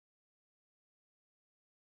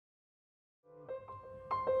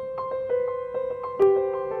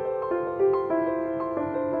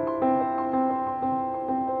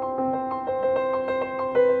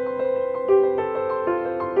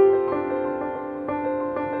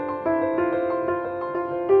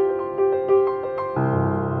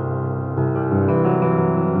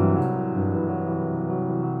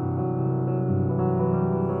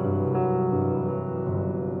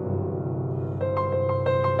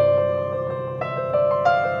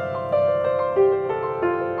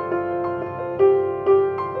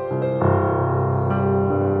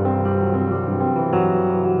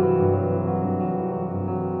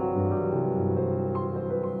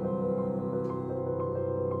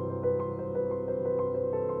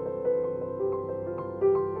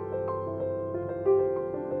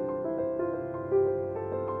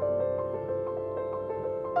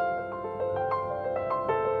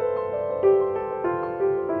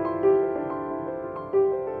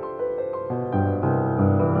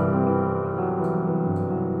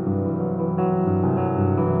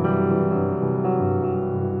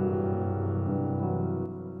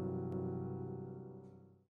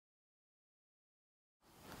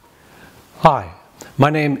Hi, my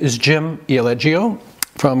name is Jim Ialeggio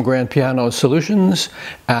from Grand Piano Solutions,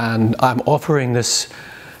 and I'm offering this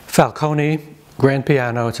Falcone grand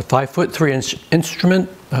piano. It's a 5'3" instrument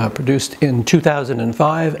produced in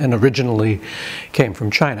 2005 and originally came from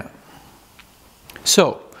China.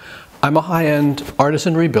 So, I'm a high-end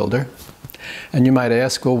artisan rebuilder, and you might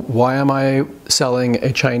ask, well, why am I selling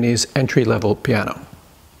a Chinese entry-level piano?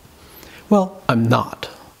 Well, I'm not.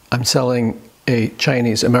 I'm selling a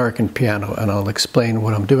Chinese American piano, and I'll explain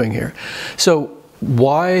what I'm doing here. So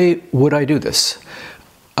why would I do this?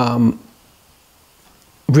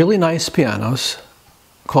 Really nice pianos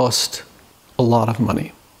cost a lot of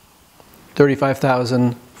money.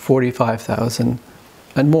 $35,000, $45,000,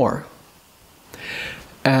 and more.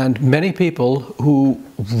 And many people who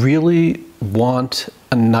really want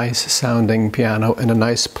a nice sounding piano and a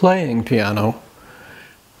nice playing piano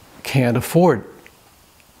can't afford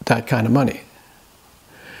that kind of money.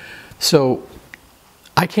 So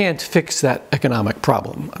I can't fix that economic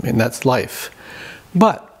problem. I mean, that's life.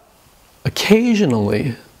 But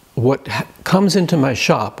occasionally, what comes into my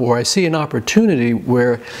shop where I see an opportunity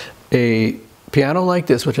where a piano like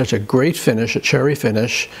this, which has a great finish, a cherry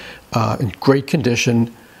finish, in great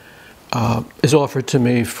condition, is offered to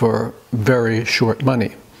me for very short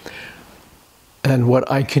money. And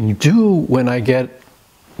what I can do when I get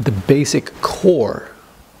the basic core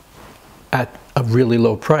at a really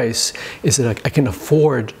low price is that I can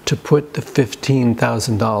afford to put the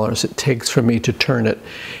 $15,000 it takes for me to turn it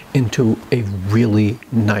into a really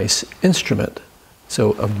nice instrument.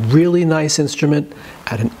 So a really nice instrument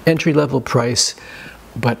at an entry-level price,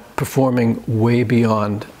 but performing way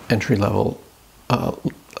beyond entry levels.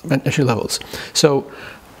 So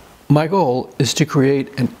my goal is to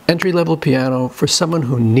create an entry-level piano for someone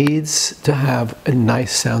who needs to have a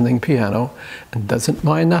nice sounding piano and doesn't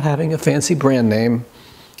mind not having a fancy brand name,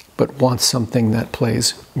 but wants something that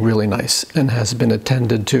plays really nice and has been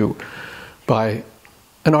attended to by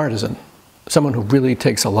an artisan, someone who really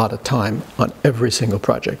takes a lot of time on every single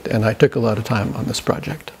project, and I took a lot of time on this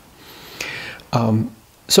project.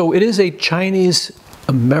 So it is a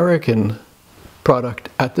Chinese-American product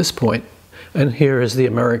at this point. And here is the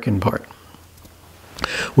American part.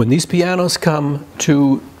 When these pianos come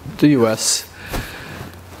to the US,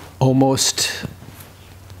 almost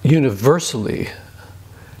universally,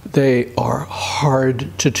 they are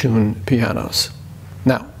hard to tune pianos.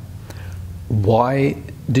 Now, why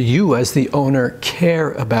do you as the owner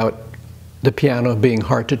care about the piano being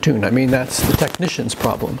hard to tune? I mean, that's the technician's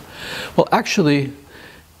problem. Well, actually,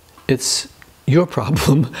 it's your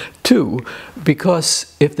problem too,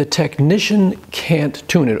 because if the technician can't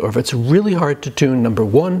tune it, or if it's really hard to tune, number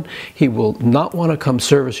one, he will not want to come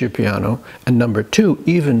service your piano, and number two,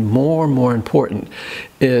 even more important,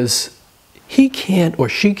 is he can't or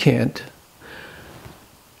she can't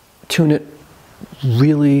tune it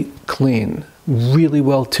really clean, really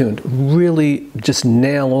well tuned, really just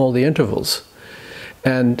nail all the intervals.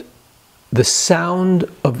 And the sound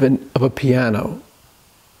of a piano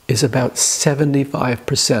is about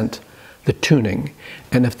 75% the tuning.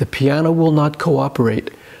 And if the piano will not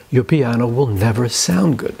cooperate, your piano will never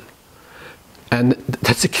sound good. And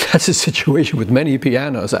that's a situation with many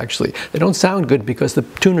pianos, actually. They don't sound good because the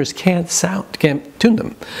tuners can't tune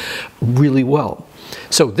them really well.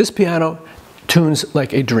 So this piano tunes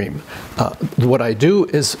like a dream. What I do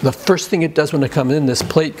is, the first thing it does when it comes in, this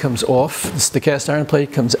plate comes off, the cast iron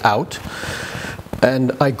plate comes out,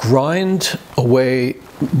 and I grind away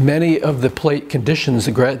many of the plate conditions,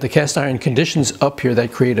 the cast iron conditions up here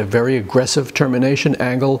that create a very aggressive termination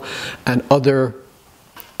angle and other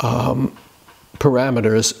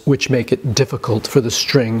parameters which make it difficult for the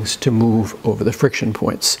strings to move over the friction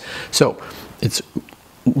points. So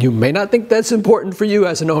you may not think that's important for you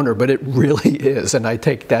as an owner, but it really is, and I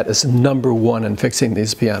take that as number one in fixing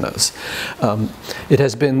these pianos. It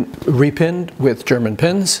has been repinned with German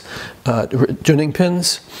pins, tuning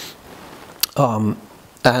pins,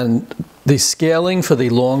 and the scaling for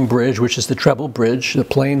the long bridge, which is the treble bridge, the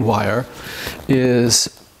plain wire, has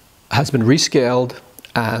been rescaled,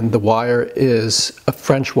 and the wire is a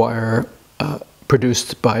French wire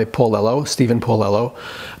produced by Stephen Paulello,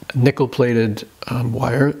 nickel-plated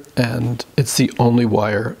wire, and it's the only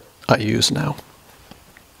wire I use now.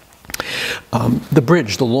 The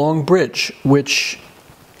bridge, the long bridge, which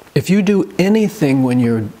if you do anything when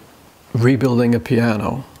you're rebuilding a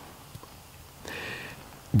piano,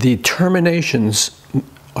 the terminations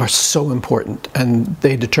are so important, and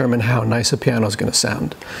they determine how nice a piano is going to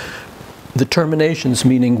sound. The terminations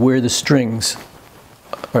meaning where the strings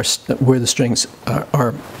are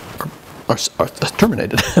are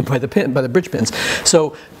terminated by the bridge pins.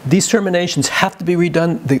 So these terminations have to be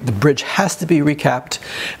redone. The bridge has to be recapped.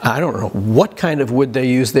 I don't know what kind of wood they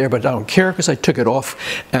use there, but I don't care because I took it off,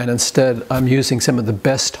 and instead I'm using some of the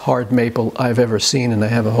best hard maple I've ever seen, and I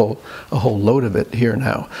have a whole load of it here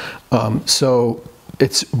now. So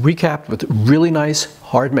it's recapped with really nice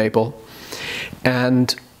hard maple.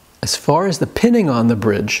 And as far as the pinning on the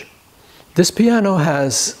bridge, this piano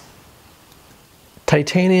has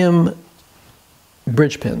titanium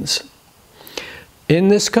bridge pins. In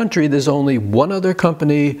this country, there's only one other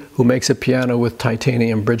company who makes a piano with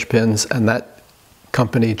titanium bridge pins, and that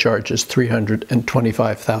company charges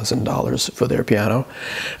 $325,000 for their piano.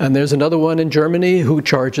 And there's another one in Germany who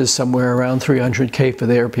charges somewhere around $300K for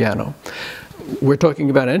their piano. We're talking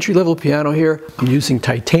about an entry-level piano here. I'm using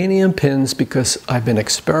titanium pins because I've been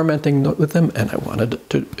experimenting with them, and I wanted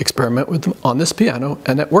to experiment with them on this piano,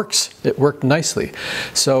 and it works. It worked nicely.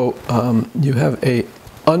 So you have a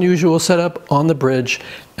unusual setup on the bridge,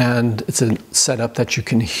 and it's a setup that you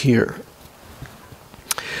can hear.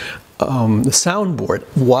 The soundboard,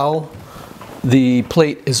 while the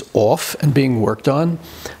plate is off and being worked on,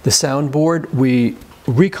 the soundboard, we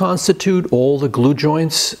reconstitute all the glue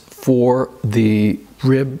joints for the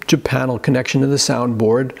rib to panel connection to the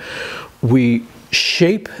soundboard. We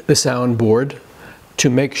shape the soundboard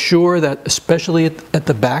to make sure that, especially at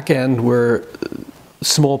the back end where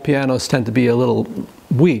small pianos tend to be a little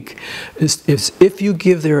weak, is if you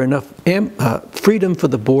give there enough freedom for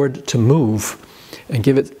the board to move and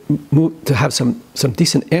give it to have some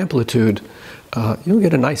decent amplitude, you'll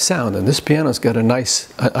get a nice sound, and this piano's got a nice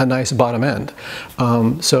bottom end.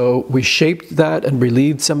 So we shaped that and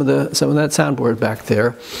relieved some of that soundboard back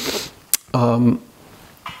there,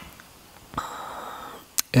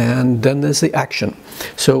 and then there's the action.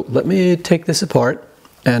 So let me take this apart,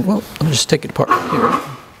 and well, I'll just take it apart here,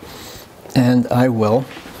 and I will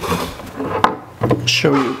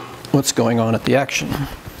show you what's going on at the action.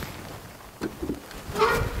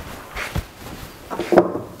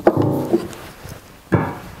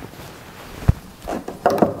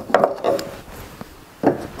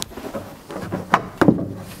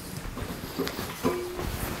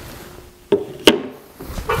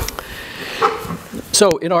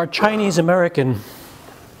 So in our Chinese-American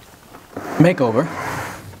makeover,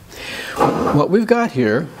 what we've got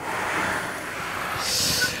here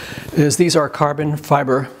is these are carbon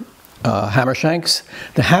fiber hammer shanks.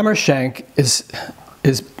 The hammer shank is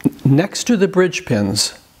next to the bridge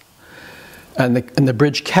pins, and the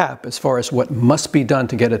bridge cap, as far as what must be done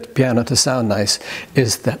to get a piano to sound nice,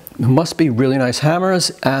 is that it must be really nice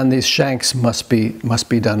hammers, and these shanks must be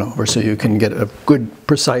done over so you can get a good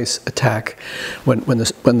precise attack when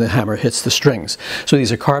the hammer hits the strings. So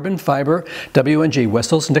these are carbon fiber. W&G,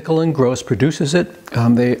 Wessels, Nickel and Gross produces it.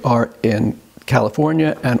 They are in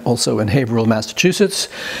California and also in Haverhill, Massachusetts,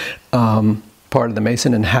 part of the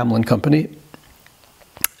Mason and Hamlin Company.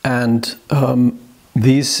 And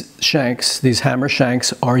these shanks, these hammer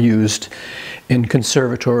shanks, are used in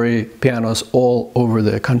conservatory pianos all over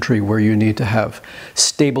the country where you need to have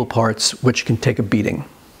stable parts which can take a beating.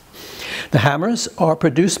 The hammers are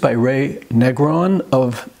produced by Ray Negron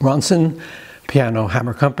of Ronson Piano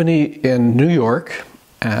Hammer Company in New York,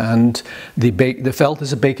 and the felt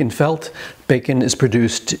is a Bacon felt. Bacon is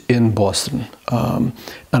produced in Boston, and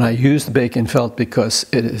I use the Bacon felt because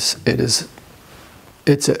it's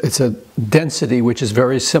a density which is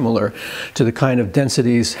very similar to the kind of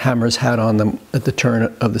densities hammers had on them at the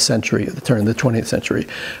turn of the century, at the turn of the 20th century.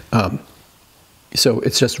 So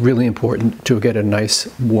it's just really important to get a nice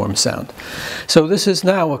warm sound. So this is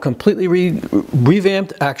now a completely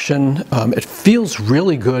revamped action. It feels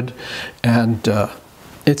really good, and we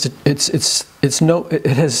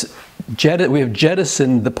have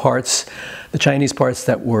jettisoned the parts, the Chinese parts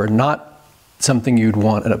that were not something you'd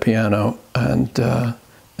want at a piano, and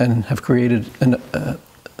have created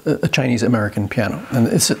a Chinese-American piano, and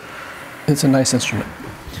it's a nice instrument.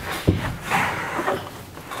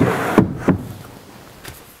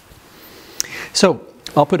 So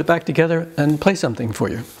I'll put it back together and play something for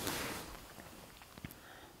you.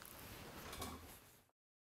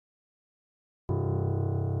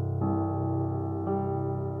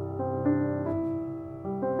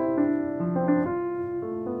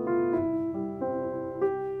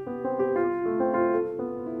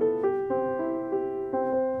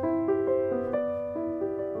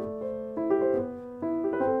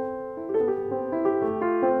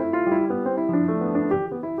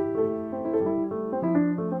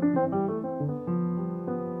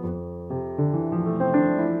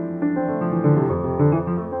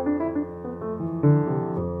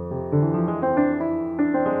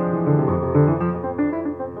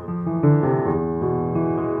 you.